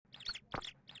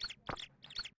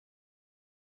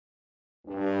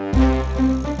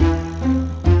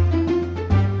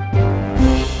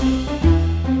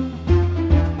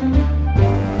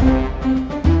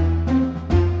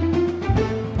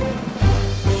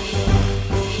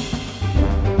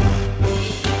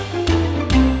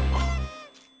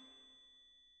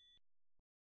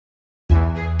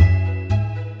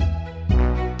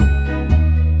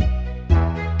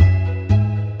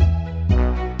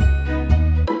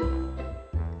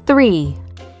3.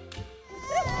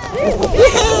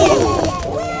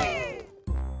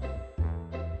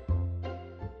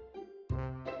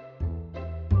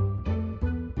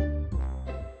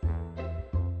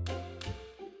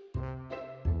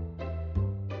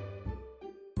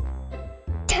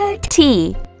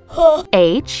 T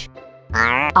H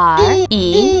R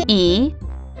E E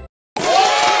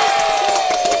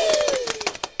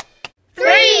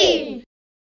 3.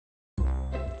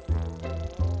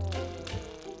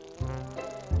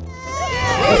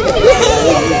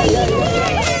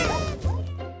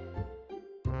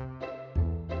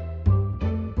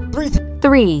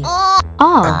 Three.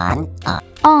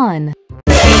 On.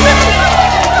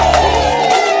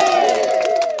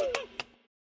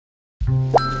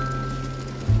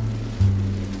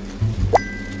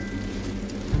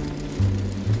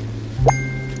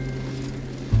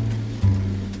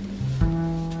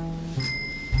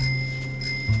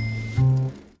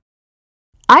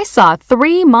 I saw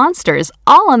 3 monsters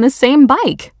all on the same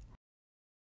bike.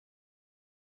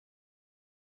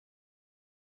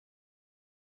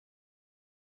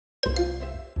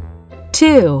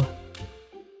 2.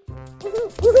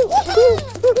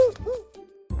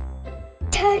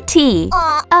 T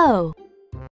O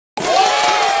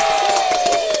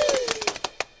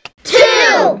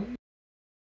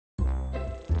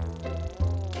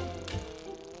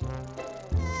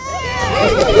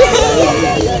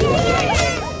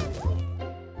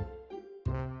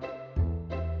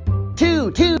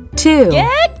 2. 2.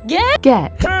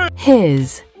 Get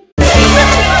his.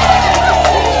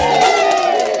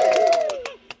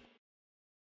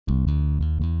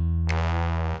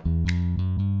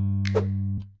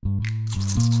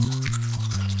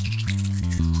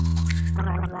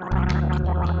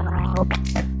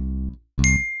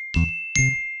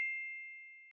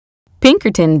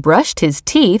 Pinkerton brushed his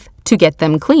teeth to get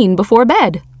them clean before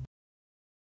bed.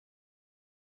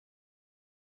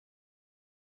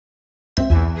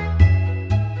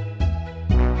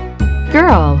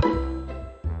 Girl.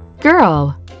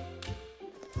 Girl.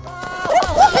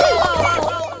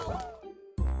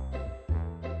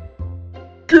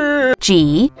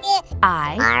 G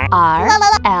I R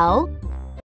L.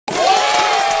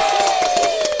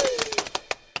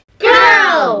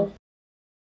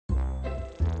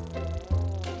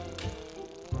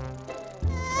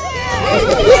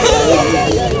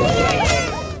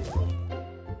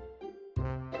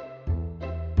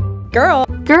 Girl.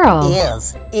 Girl.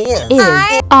 Is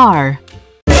are.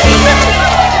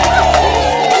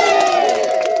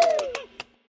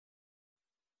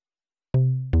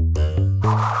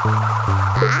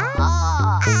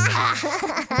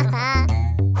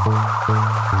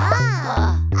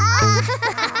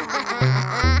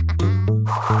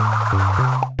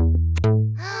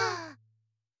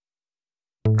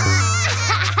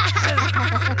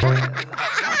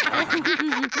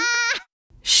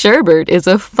 Sherbert is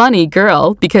a funny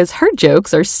girl because her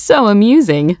jokes are so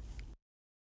amusing.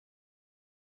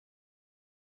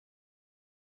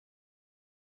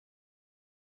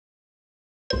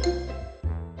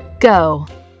 Go.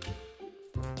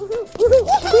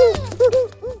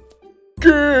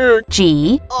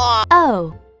 G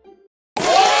O.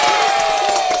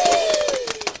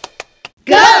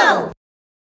 Go.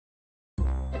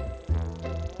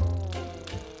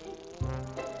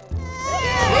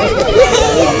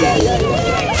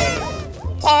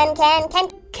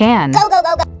 Can.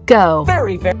 Go.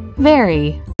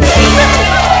 Very.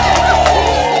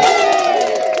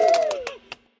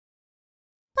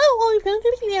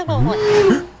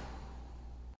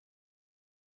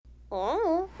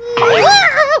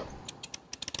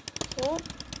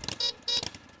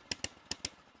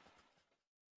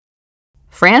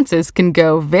 Francis can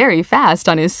go very fast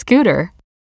on his scooter.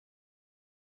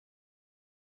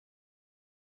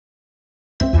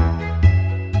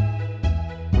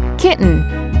 Kitten.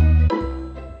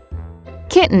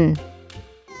 Kitten.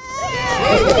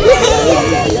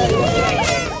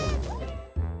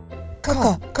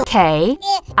 K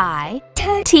I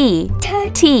T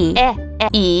T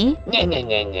E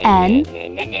N.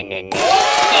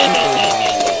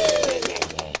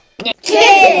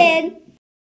 Kitten.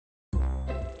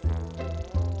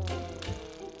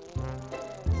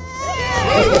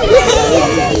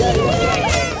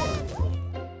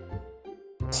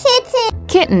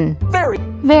 Kitten.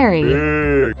 Very.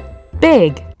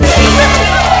 Big.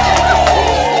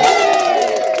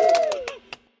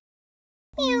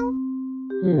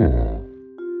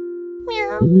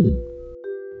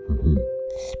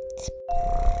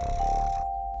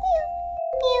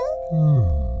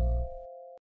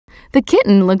 The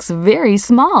kitten looks very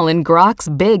small in Grok's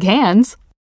big hands.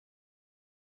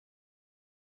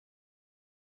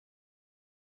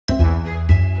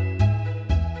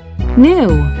 New.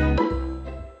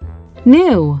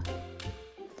 New.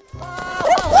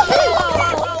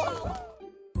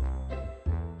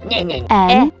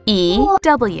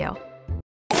 N-E-W.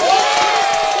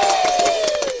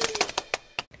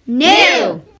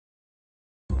 New.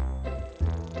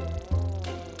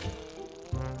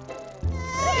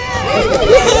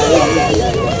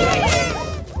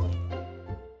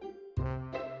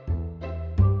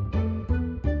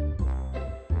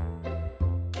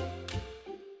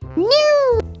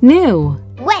 New.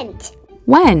 Went.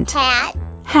 Went. Hat.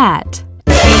 Hat.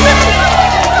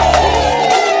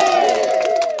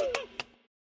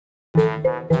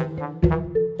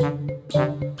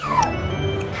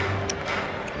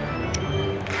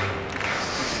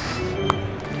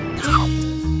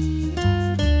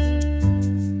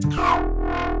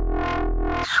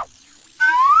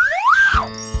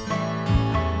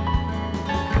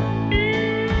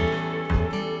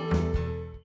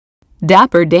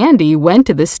 Dapper Dandy went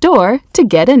to the store to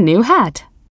get a new hat.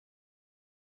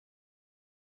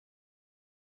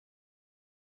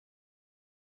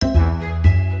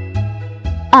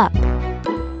 Up.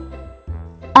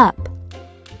 Up.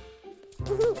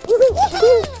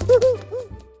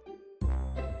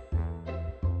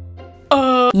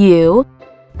 U.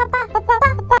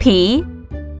 P.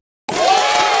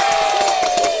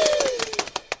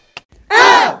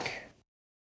 Up.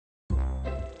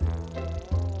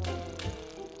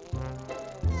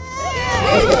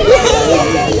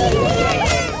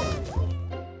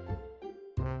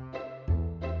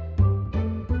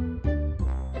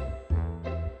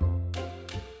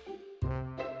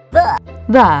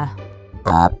 The.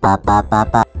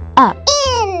 Up.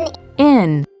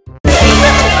 In.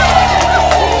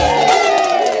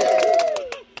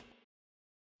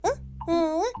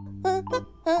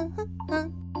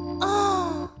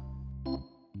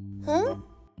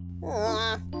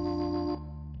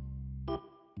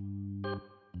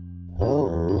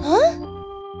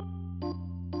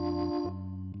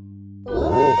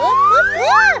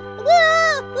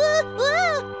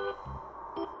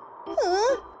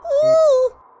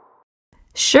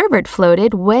 Sherbet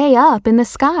floated way up in the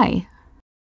sky.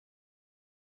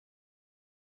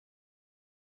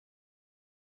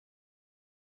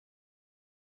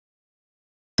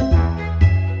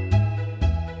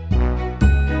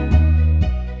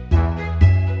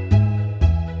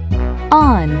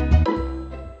 On.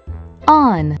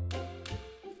 On.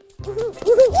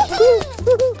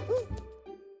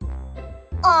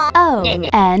 O.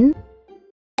 N.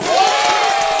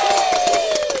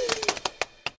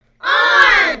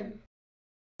 On.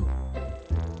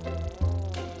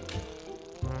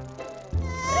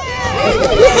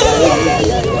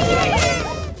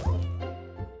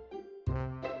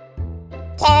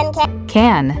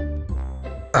 Can.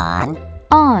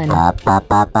 On. Up.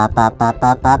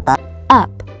 Up.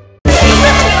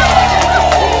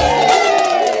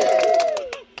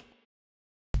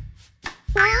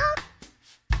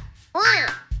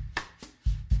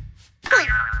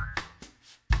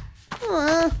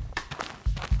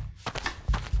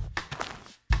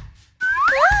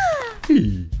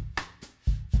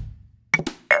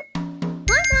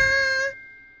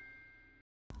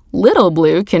 Little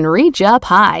Blue can reach up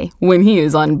high when he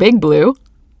is on Big Blue.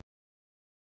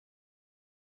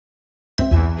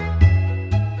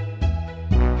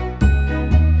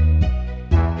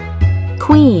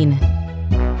 Queen.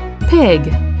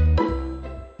 Pig.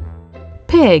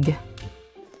 Pig.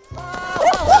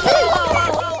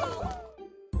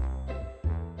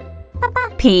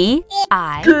 P.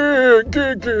 I.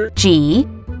 G.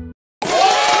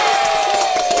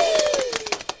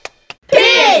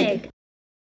 Pig.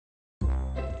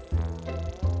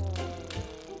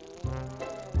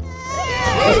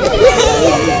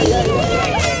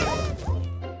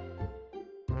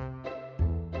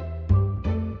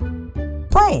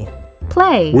 Play.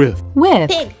 Play. With. With.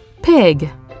 Pig.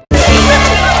 Pig.